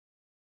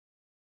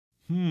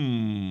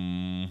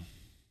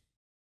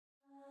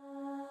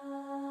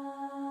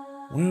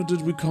Where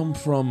did we come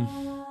from?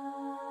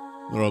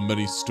 There are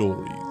many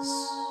stories.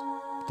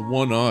 The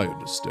one I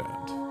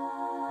understand,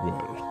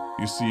 well,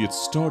 you see, it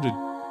started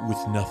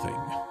with nothing.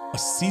 A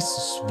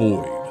ceaseless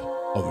void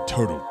of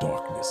eternal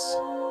darkness.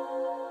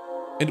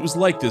 And it was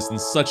like this in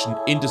such an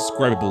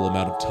indescribable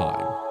amount of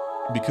time.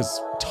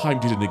 Because time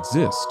didn't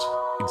exist.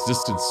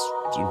 Existence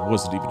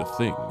wasn't even a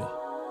thing.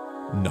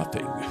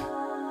 Nothing.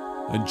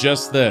 And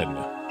just then,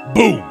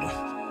 boom!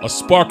 A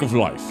spark of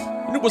life.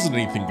 And it wasn't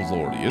anything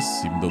glorious,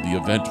 even though the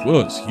event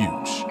was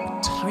huge.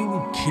 A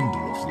tiny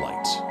kindle of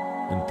light.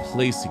 And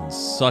placing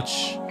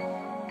such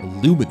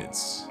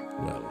illuminance,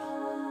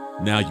 well,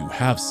 now you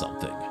have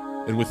something.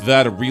 And with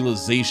that, a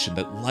realization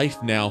that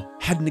life now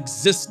had an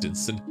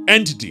existence and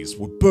entities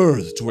were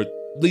birthed, or at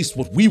least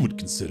what we would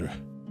consider.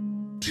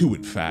 Two,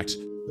 in fact,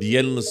 the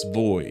endless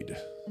void,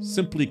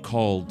 simply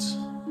called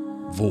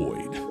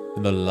void.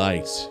 And the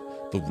light,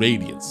 the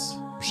radiance,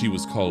 she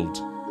was called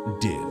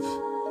Div.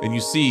 And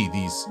you see,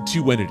 these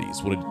two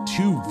entities wanted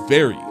two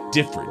very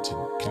different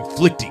and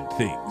conflicting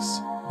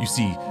things. You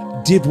see,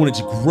 Div wanted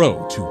to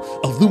grow, to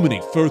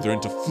illuminate further,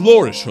 and to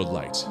flourish her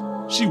light.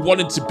 She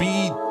wanted to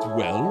be,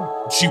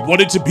 well, she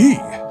wanted to be.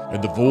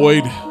 And the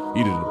void,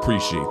 he didn't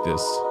appreciate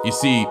this. You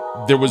see,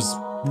 there was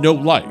no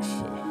life,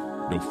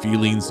 no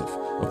feelings of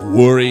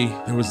worry.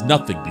 There was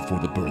nothing before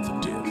the birth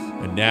of Div.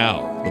 And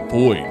now, the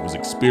void was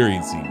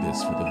experiencing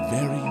this for the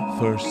very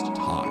first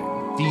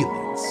time.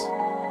 Feelings,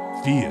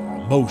 fear,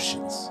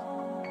 emotions.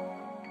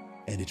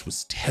 And it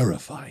was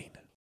terrifying.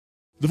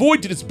 The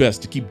void did its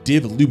best to keep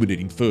Div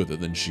illuminating further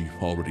than she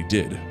already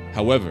did.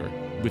 However,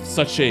 with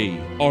such a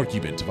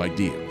argument of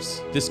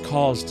ideas, this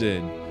caused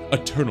an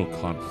eternal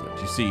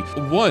conflict. You see,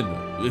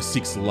 one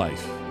seeks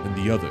life, and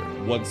the other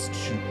wants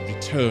to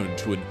return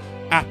to an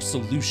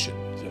absolution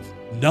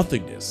of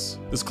nothingness.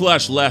 This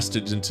clash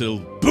lasted until,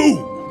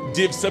 boom!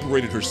 Div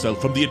separated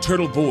herself from the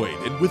eternal void,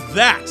 and with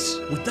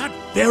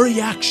that very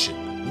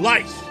action,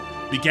 life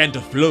began to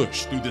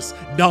flourish through this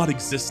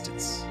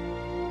non-existence.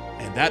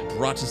 And that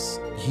brought us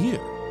here,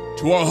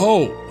 to our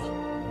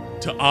home,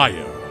 to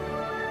Io.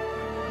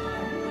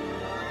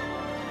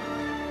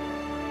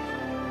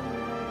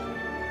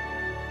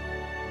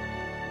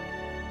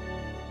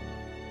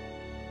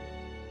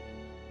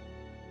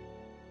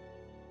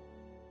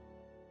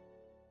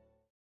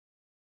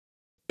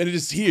 And it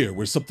is here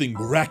where something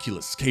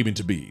miraculous came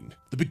into being.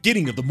 The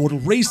beginning of the mortal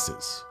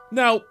races.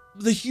 Now,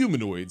 the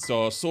humanoids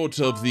are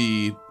sort of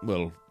the,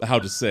 well, how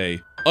to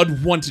say,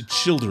 unwanted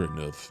children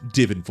of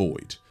Div and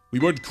Void. We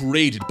weren't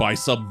created by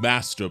some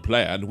master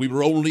plan. We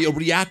were only a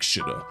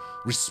reaction, a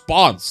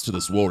response to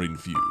this warring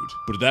feud.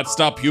 But did that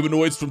stop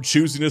humanoids from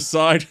choosing a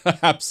side?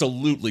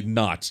 Absolutely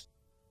not.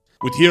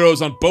 With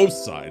heroes on both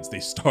sides,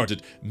 they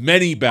started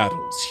many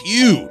battles,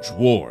 huge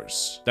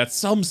wars, that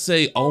some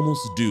say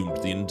almost doomed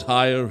the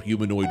entire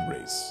humanoid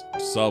race.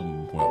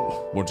 Some,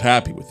 well, weren't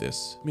happy with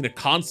this. I mean, a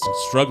constant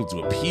struggle to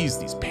appease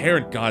these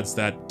parent gods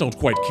that don't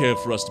quite care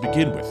for us to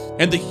begin with.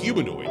 And the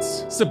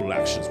humanoids, simple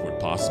actions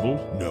weren't possible.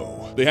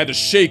 No, they had to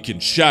shake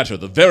and shatter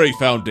the very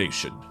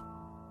foundation.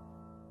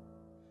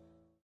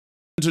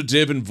 To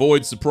Div and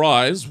Void's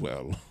surprise,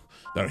 well,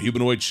 their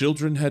humanoid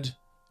children had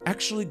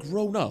actually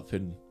grown up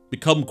and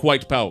become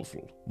quite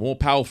powerful, more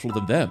powerful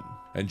than them.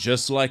 And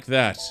just like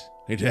that,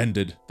 it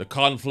ended. The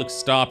conflict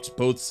stopped,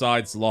 both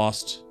sides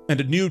lost,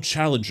 and a new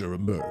challenger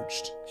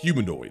emerged.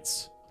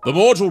 Humanoids. The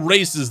mortal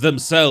races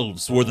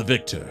themselves were the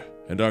victor,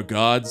 and our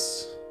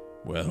gods,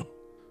 well,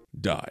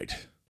 died.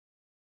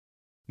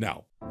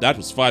 Now, that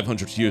was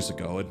 500 years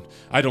ago, and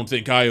I don't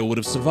think Io would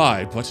have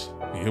survived, but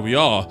here we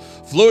are,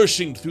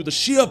 flourishing through the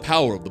sheer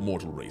power of the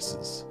mortal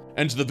races.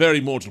 And the very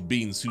mortal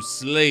beings who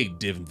slayed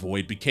Div and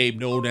Void became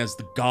known as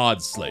the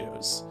God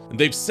Slayers, and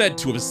they've said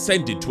to have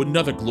ascended to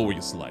another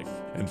glorious life.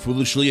 And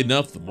foolishly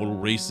enough, the mortal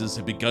races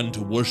have begun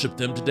to worship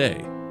them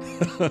today.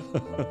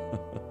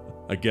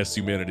 I guess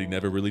humanity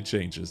never really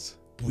changes.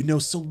 But we know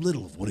so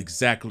little of what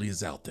exactly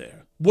is out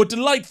there. What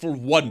delightful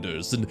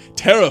wonders and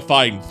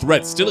terrifying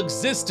threats still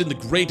exist in the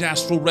great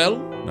astral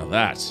realm? Now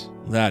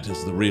that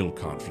is the real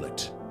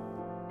conflict.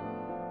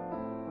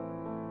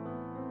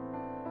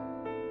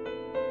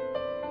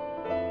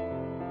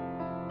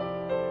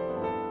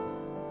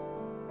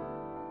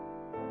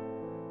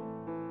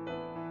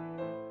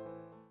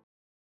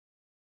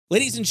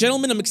 Ladies and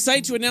gentlemen, I'm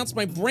excited to announce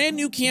my brand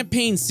new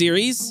campaign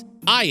series,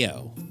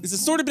 Io. This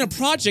has sort of been a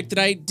project that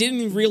I didn't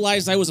even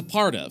realize I was a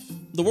part of.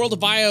 The world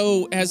of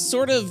Io has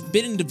sort of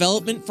been in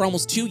development for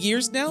almost 2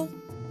 years now.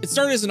 It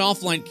started as an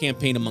offline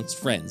campaign amongst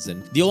friends,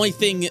 and the only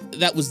thing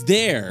that was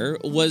there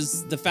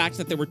was the fact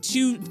that there were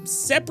two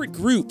separate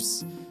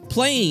groups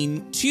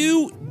playing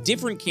 2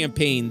 different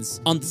campaigns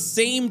on the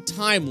same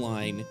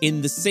timeline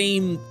in the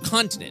same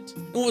continent.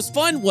 And what was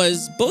fun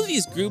was both of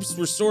these groups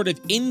were sort of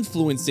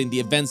influencing the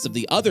events of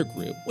the other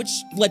group, which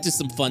led to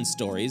some fun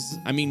stories.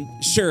 I mean,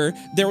 sure,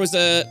 there was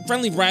a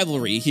friendly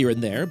rivalry here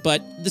and there,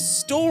 but the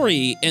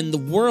story and the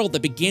world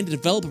that began to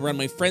develop around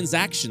my friends'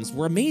 actions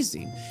were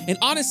amazing. And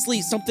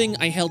honestly, something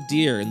I held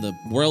dear in the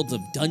world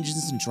of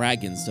Dungeons and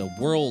Dragons, a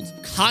world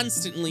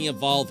constantly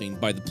evolving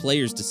by the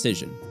player's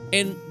decision.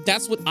 And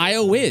that's what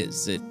IO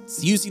is.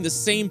 It's using the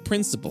same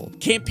principle.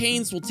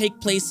 Campaigns will take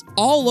place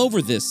all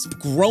over this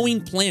growing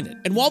planet.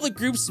 And while the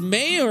groups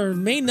may or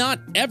may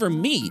not ever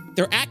meet,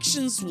 their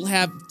actions will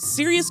have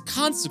serious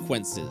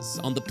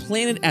consequences on the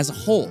planet as a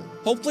whole,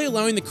 hopefully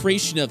allowing the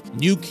creation of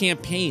new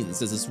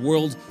campaigns as this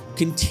world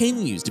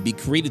continues to be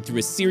created through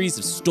a series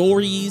of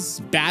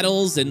stories,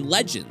 battles, and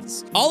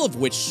legends, all of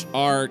which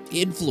are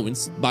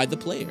influenced by the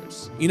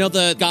players. You know,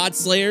 the God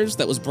Slayers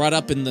that was brought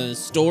up in the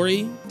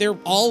story, they're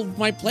all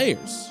my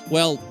players.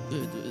 Well,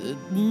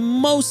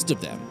 most of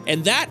them.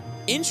 And that,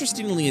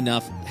 interestingly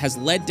enough, has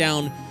led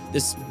down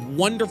this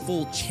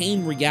wonderful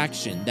chain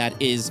reaction that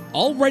is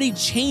already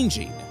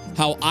changing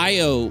how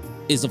IO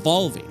is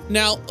evolving.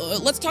 Now,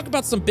 let's talk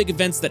about some big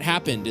events that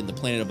happened in the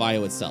planet of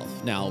Io itself.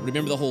 Now,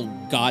 remember the whole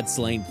God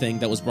slaying thing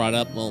that was brought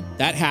up? Well,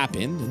 that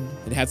happened, and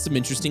it had some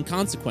interesting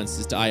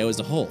consequences to Io as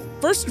a whole.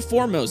 First and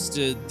foremost,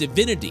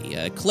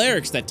 divinity,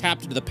 clerics that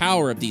tapped into the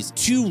power of these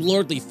 2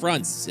 lordly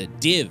fronts,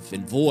 Div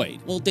and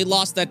Void. Well, they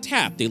lost that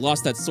tap. They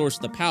lost that source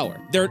of the power.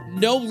 They're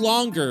no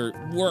longer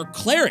were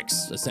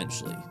clerics,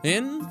 essentially.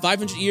 And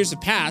 500 years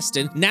have passed,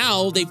 and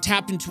now they've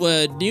tapped into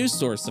a new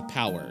source of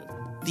power,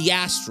 the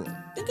astral.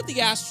 Think of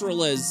the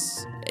astral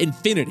as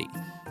infinity.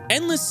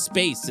 Endless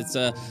space. It's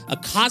a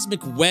cosmic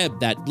web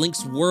that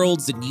links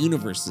worlds and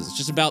universes.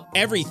 Just about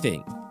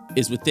everything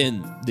is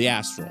within the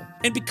astral.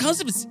 And because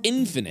of its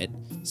infinite,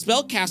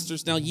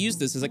 spellcasters now use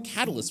this as a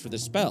catalyst for their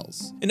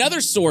spells. And other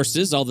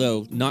sources,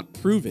 although not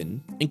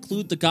proven,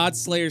 include the God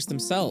Slayers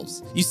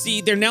themselves. You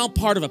see, they're now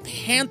part of a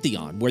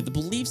pantheon where the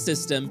belief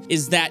system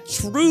is that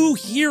true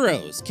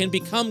heroes can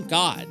become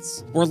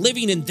gods. We're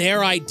living in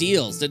their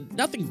ideals and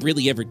nothing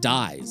really ever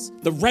dies.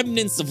 The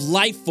remnants of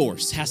life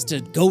force has to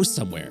go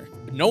somewhere.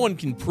 No one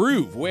can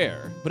prove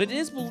where, but it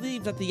is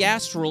believed that the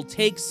astral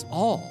takes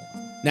all.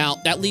 Now,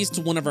 that leads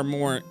to one of our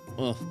more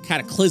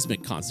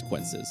cataclysmic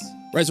consequences.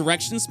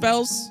 Resurrection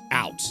spells?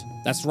 Out.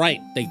 That's right,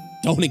 they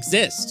don't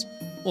exist.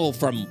 Well,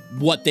 from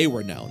what they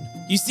were known.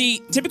 You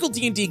see, typical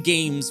D&D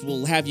games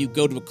will have you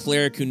go to a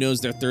cleric who knows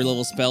their 3rd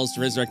level spells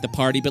to resurrect the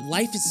party, but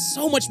life is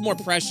so much more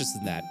precious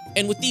than that.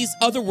 And with these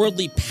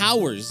otherworldly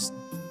powers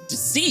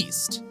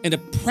deceased, and a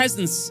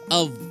presence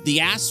of the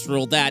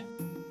astral that,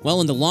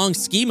 well, in the long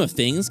scheme of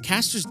things,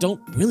 casters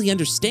don't really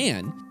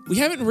understand, we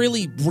haven't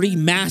really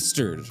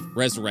remastered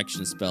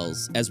resurrection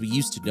spells as we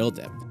used to know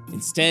them.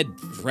 Instead,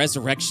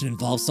 resurrection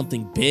involves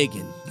something big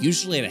and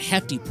usually at a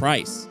hefty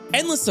price.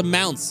 Endless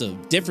amounts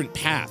of different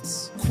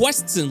paths,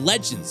 quests, and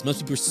legends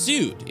must be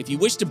pursued if you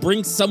wish to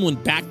bring someone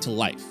back to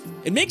life.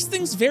 It makes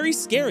things very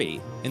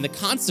scary, and the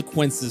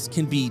consequences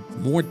can be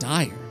more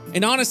dire.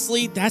 And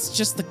honestly, that's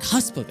just the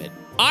cusp of it.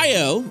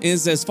 Io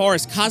is, as far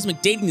as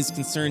cosmic dating is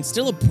concerned,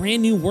 still a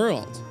brand new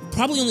world,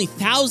 probably only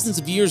thousands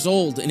of years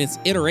old in its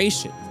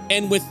iteration.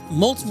 And with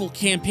multiple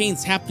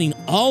campaigns happening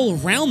all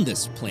around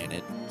this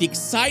planet, the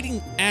exciting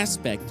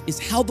aspect is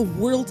how the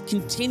world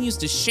continues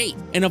to shape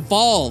and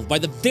evolve by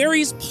the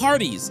various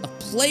parties of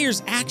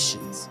players'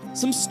 actions.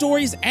 Some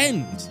stories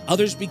end,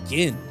 others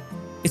begin.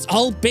 It's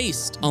all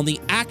based on the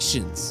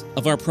actions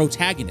of our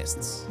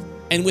protagonists.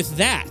 And with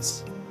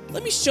that,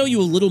 let me show you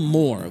a little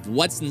more of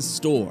what's in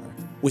store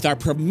with our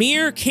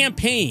premier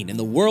campaign in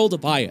the world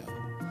of Io.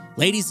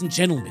 Ladies and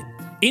gentlemen,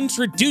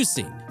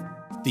 introducing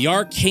the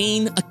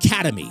Arcane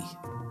Academy.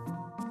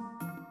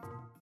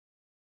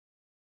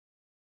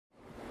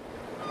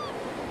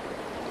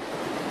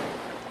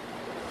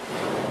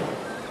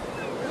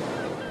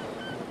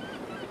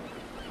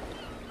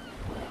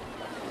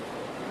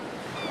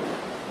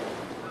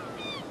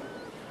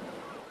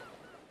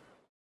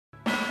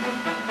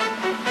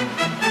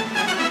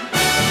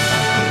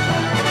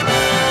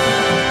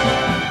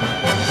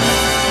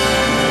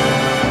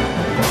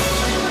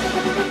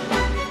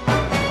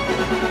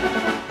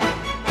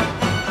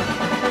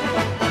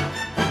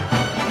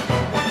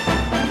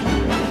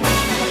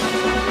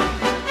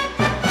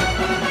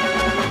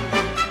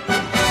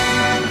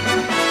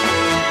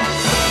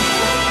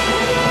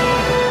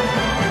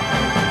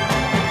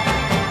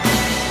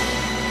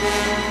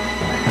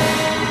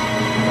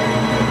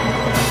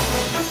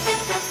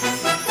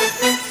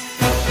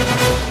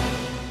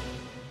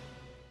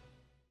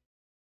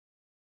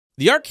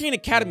 The Arcane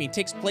Academy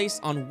takes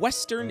place on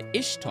Western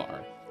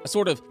Ishtar, a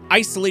sort of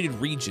isolated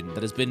region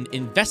that has been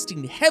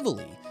investing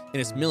heavily in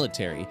its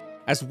military,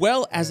 as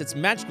well as its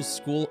magical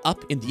school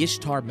up in the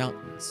Ishtar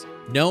Mountains,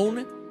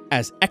 known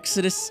as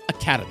Exodus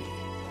Academy.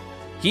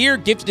 Here,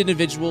 gifted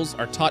individuals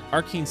are taught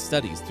arcane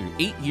studies through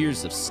 8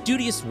 years of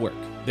studious work.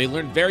 They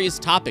learn various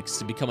topics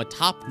to become a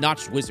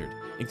top-notch wizard,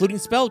 including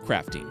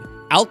spellcrafting,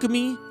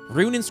 alchemy,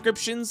 rune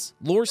inscriptions,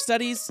 lore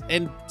studies,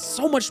 and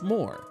so much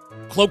more.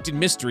 Cloaked in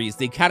mystery is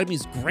the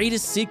Academy's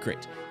greatest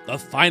secret, the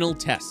final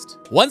test.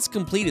 Once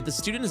completed, the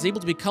student is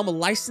able to become a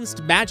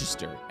licensed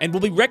magister and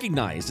will be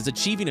recognized as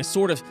achieving a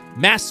sort of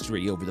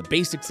mastery over the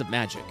basics of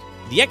magic.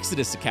 The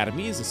Exodus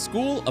Academy is a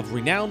school of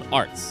renowned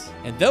arts,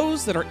 and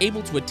those that are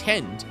able to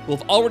attend will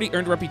have already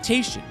earned a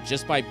reputation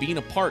just by being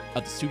a part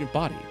of the student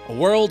body. A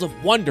world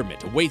of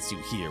wonderment awaits you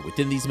here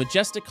within these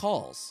majestic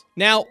halls.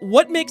 Now,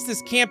 what makes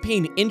this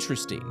campaign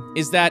interesting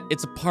is that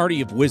it's a party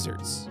of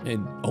wizards,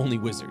 and only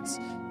wizards.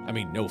 I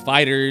mean, no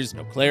fighters,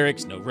 no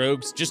clerics, no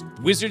rogues, just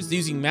wizards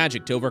using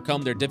magic to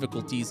overcome their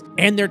difficulties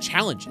and their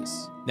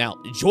challenges.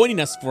 Now, joining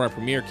us for our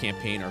premiere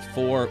campaign are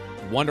 4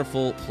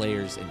 wonderful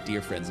players and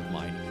dear friends of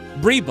mine.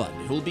 Breebun,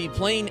 who will be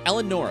playing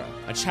Eleonora,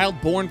 a child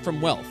born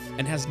from wealth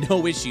and has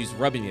no issues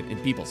rubbing it in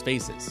people's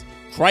faces.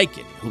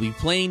 Kryken, who will be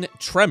playing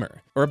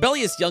Tremor, a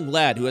rebellious young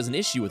lad who has an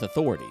issue with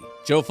authority.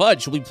 Joe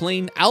Fudge will be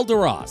playing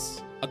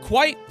Aldoraz, a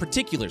quite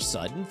particular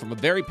son from a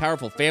very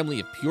powerful family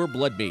of pure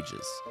blood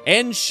mages.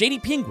 And Shady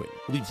Penguin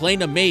will be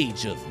playing a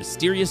mage of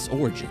mysterious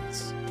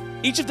origins.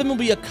 Each of them will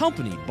be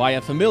accompanied by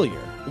a familiar,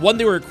 one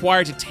they were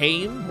required to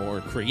tame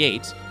or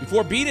create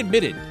before being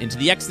admitted into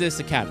the Exodus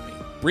Academy.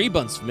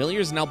 Breebun's familiar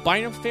is an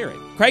albino ferret.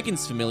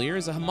 Kryken's familiar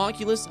is a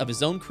homunculus of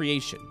his own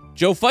creation.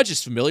 Joe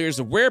Fudge's familiar is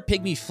a rare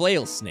pygmy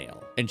flail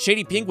snail, and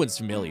Shady Penguin's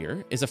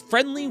familiar is a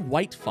friendly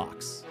white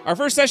fox. Our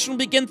first session will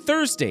begin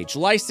Thursday,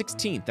 July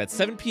 16th at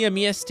 7 p.m.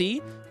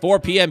 EST, 4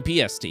 p.m.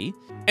 PST,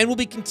 and we'll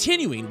be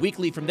continuing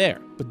weekly from there.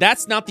 But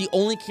that's not the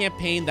only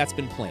campaign that's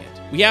been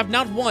planned. We have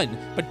not 1,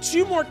 but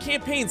 2 more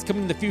campaigns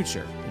coming in the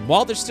future, and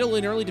while they're still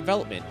in early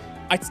development,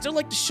 I'd still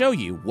like to show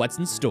you what's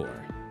in store.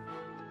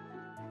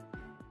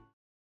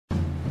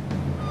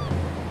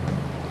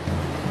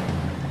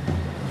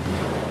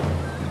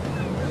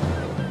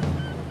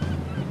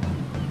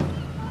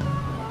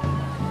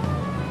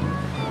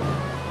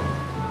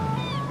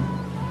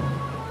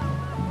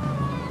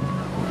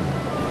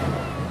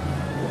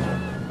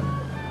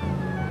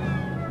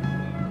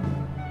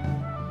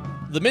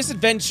 The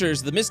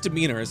Misadventures, The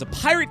Misdemeanor is a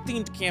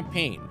pirate-themed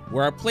campaign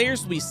where our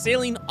players will be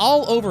sailing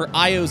all over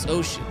Io's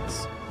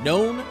oceans,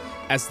 known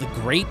as the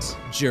Great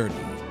Journey.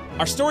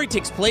 Our story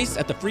takes place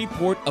at the free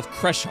port of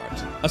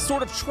Kreshart, a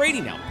sort of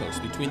trading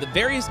outpost between the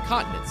various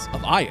continents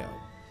of Io.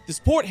 This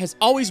port has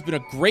always been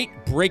a great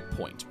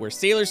breakpoint where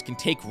sailors can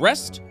take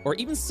rest or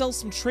even sell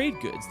some trade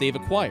goods they've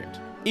acquired.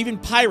 Even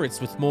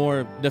pirates with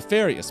more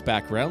nefarious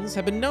backgrounds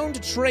have been known to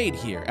trade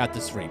here at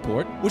this free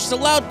port, which has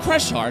allowed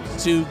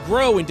Kreshart to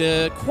grow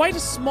into quite a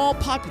small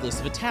populace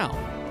of a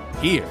town.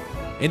 Here,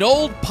 an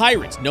old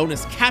pirate known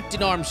as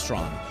Captain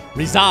Armstrong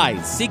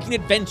resides seeking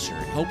adventure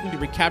and hoping to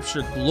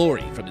recapture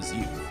glory from his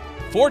youth.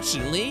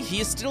 Fortunately,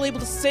 he is still able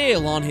to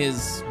sail on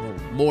his,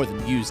 more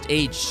than used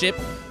age ship,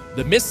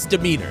 the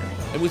Misdemeanor,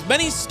 and with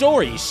many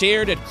stories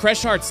shared at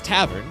Kreshart's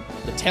Tavern,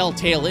 the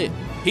Telltale Inn,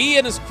 he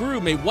and his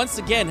crew may once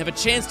again have a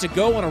chance to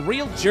go on a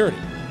real journey.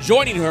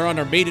 Joining her on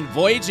her maiden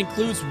voyage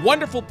includes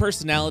wonderful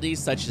personalities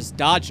such as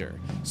Dodger,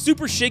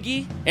 Super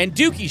Shiggy, and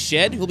Dookie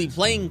Shed, who'll be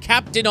playing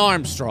Captain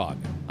Armstrong.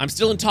 I'm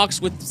still in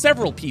talks with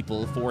several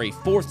people for a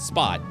 4th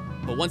spot,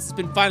 but once it's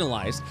been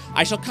finalized,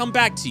 I shall come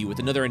back to you with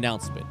another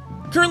announcement.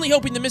 Currently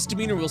hoping the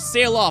Misdemeanor will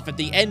sail off at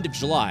the end of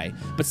July,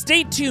 but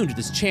stay tuned to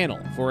this channel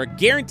for a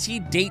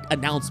guaranteed date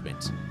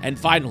announcement. And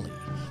finally,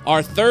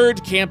 our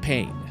 3rd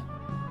campaign.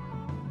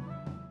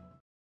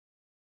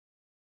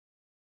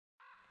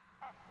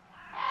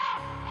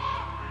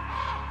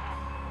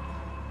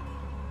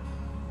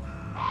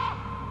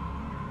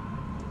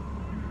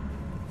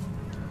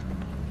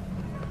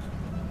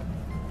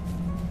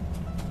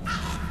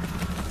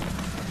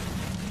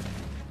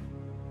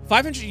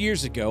 "500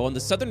 years ago, on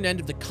the southern end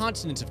of the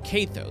continent of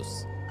Kathos,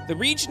 the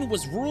region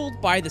was ruled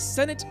by the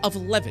Senate of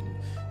 11,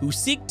 who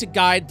seek to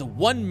guide the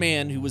one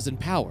man who was in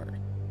power,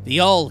 the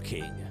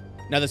All-King.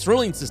 Now, this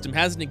ruling system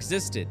hasn't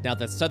existed now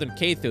that southern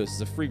Kathos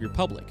is a free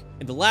republic,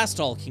 and the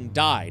last All-King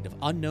died of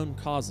unknown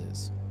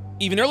causes.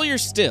 Even earlier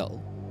still,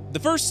 the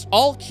first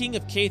All-King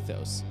of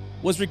Kathos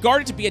was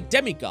regarded to be a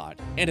demigod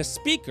and a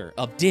speaker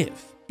of Div.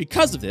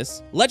 Because of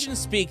this, legends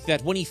speak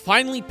that when he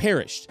finally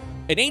perished,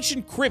 an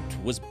ancient crypt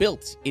was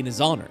built in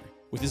his honor,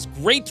 with his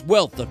great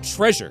wealth of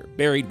treasure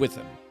buried with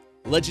him.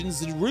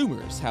 Legends and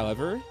rumors,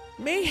 however,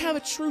 may have a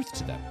truth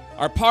to them.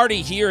 Our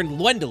party here in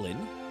Lwendalin,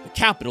 the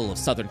capital of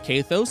southern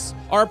Kathos,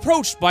 are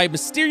approached by a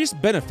mysterious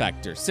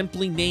benefactor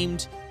simply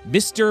named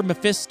Mr.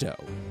 Mephisto.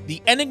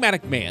 The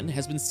enigmatic man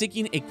has been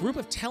seeking a group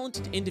of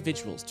talented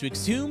individuals to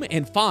exhume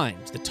and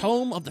find the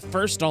tome of the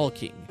first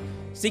All-King,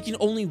 seeking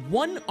only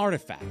one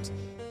artifact,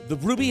 the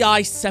Ruby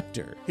Eye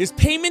Scepter. His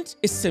payment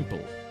is simple.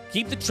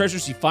 Keep the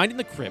treasures you find in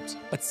the crypt,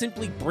 but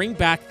simply bring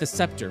back the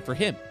scepter for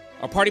him.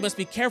 Our party must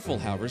be careful,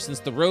 however, since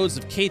the roads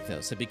of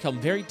Kathos have become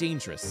very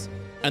dangerous,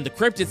 and the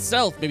crypt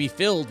itself may be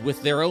filled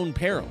with their own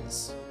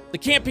perils. The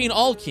campaign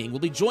All King will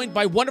be joined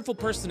by wonderful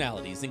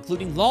personalities,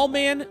 including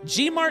Lawman,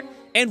 Gmart,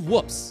 and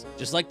Whoops.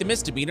 Just like the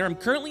misdemeanor, I'm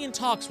currently in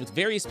talks with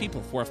various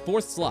people for a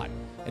 4th slot,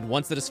 and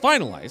once that is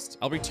finalized,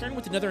 I'll return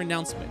with another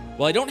announcement.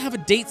 While I don't have a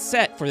date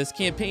set for this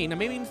campaign,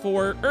 I'm aiming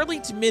for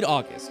early to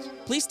mid-August.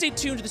 Please stay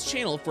tuned to this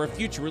channel for a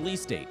future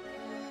release date.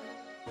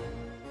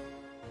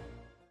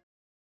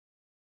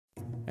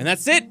 And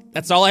that's it!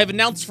 That's all I have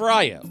announced for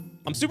IO.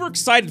 I'm super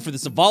excited for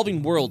this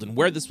evolving world and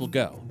where this will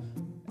go.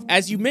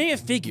 As you may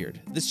have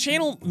figured, this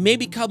channel may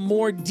become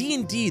more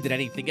D&D than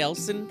anything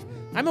else, and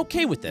I'm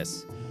okay with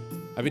this.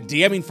 I've been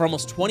DMing for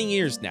almost 20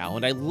 years now,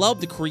 and I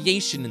love the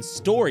creation and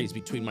stories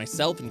between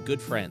myself and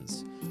good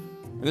friends.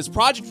 And this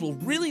project will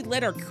really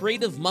let our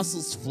creative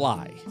muscles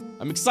fly.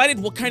 I'm excited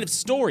what kind of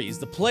stories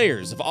the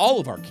players of all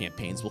of our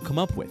campaigns will come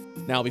up with.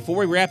 Now, before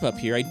we wrap up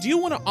here, I do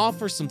want to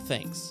offer some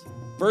thanks.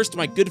 First,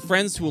 my good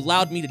friends who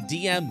allowed me to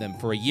DM them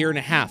for a year and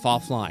a half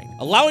offline,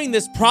 allowing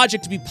this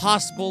project to be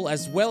possible,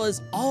 as well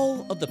as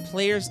all of the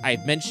players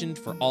I've mentioned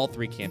for all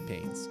 3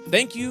 campaigns.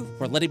 Thank you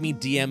for letting me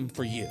DM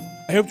for you.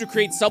 I hope to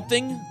create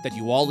something that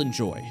you all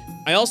enjoy.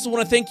 I also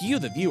want to thank you,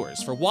 the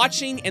viewers, for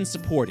watching and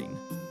supporting.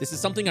 This is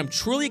something I'm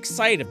truly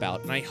excited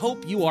about, and I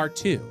hope you are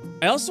too.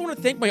 I also want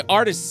to thank my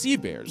artist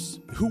Seabears,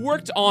 who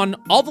worked on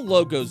all the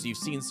logos you've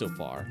seen so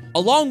far,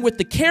 along with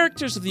the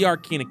characters of the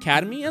Arcane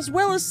Academy, as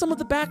well as some of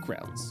the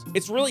backgrounds.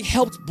 It's really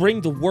helped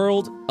bring the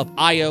world of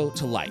IO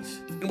to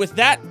life. And with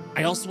that,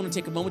 I also want to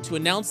take a moment to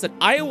announce that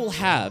IO will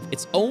have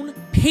its own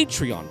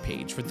Patreon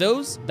page for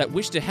those that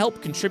wish to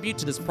help contribute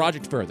to this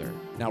project further.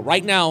 Now,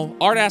 right now,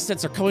 art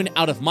assets are coming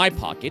out of my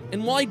pocket,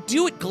 and while I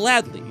do it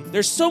gladly,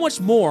 there's so much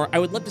more I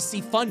would love to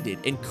see funded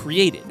and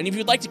created. And if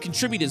you'd like to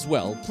contribute as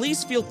well,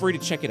 please feel free to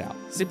check it out.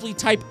 Simply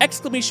type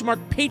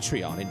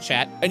 !Patreon in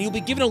chat, and you'll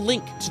be given a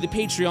link to the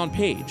Patreon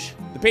page.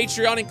 The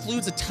Patreon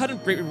includes a ton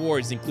of great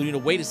rewards, including a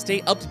way to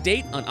stay up to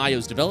date on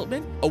IO's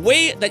development, a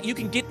way that you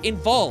can get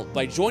involved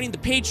by joining the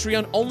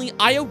Patreon-only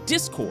IO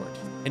Discord,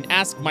 and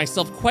ask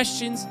myself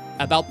questions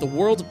about the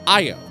world of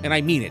IO, and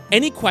I mean it.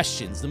 Any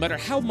questions, no matter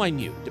how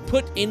minute, to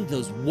put in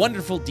those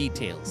wonderful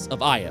details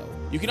of IO.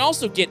 You can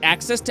also get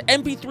access to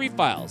MP3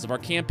 files of our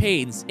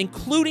campaigns,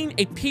 including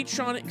a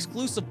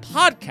Patreon-exclusive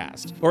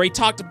podcast, where I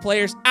talk to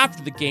players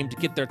after the game to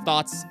get their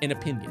thoughts and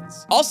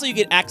opinions. Also, you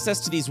get access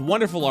to these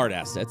wonderful art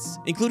assets,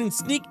 including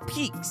sneak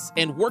peeks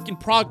and work in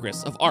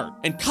progress of art,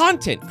 and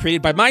content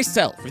created by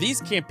myself for these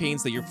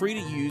campaigns that you're free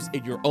to use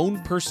in your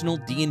own personal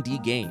D&D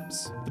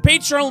games. The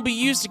Patreon will be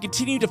used to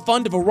continue to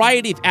fund a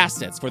variety of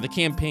assets for the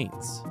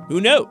campaigns. Who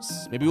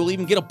knows? Maybe we'll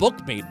even get a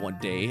book made one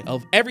day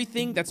of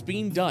everything that's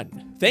being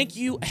done. Thank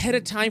you ahead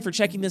of time for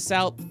checking this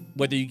out.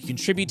 Whether you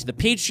contribute to the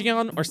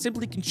Patreon or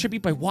simply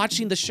contribute by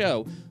watching the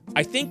show,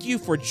 I thank you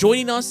for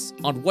joining us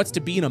on what's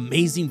to be an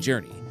amazing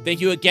journey. Thank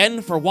you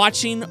again for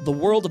watching the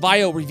World of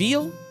IO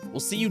Reveal. We'll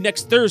see you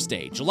next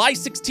Thursday, July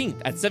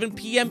 16th at 7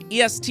 p.m.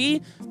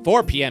 EST,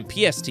 4 p.m.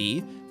 PST,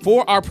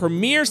 for our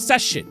premiere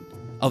session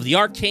of the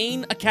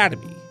Arcane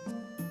Academy.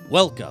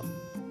 Welcome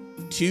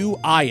to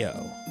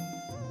IO.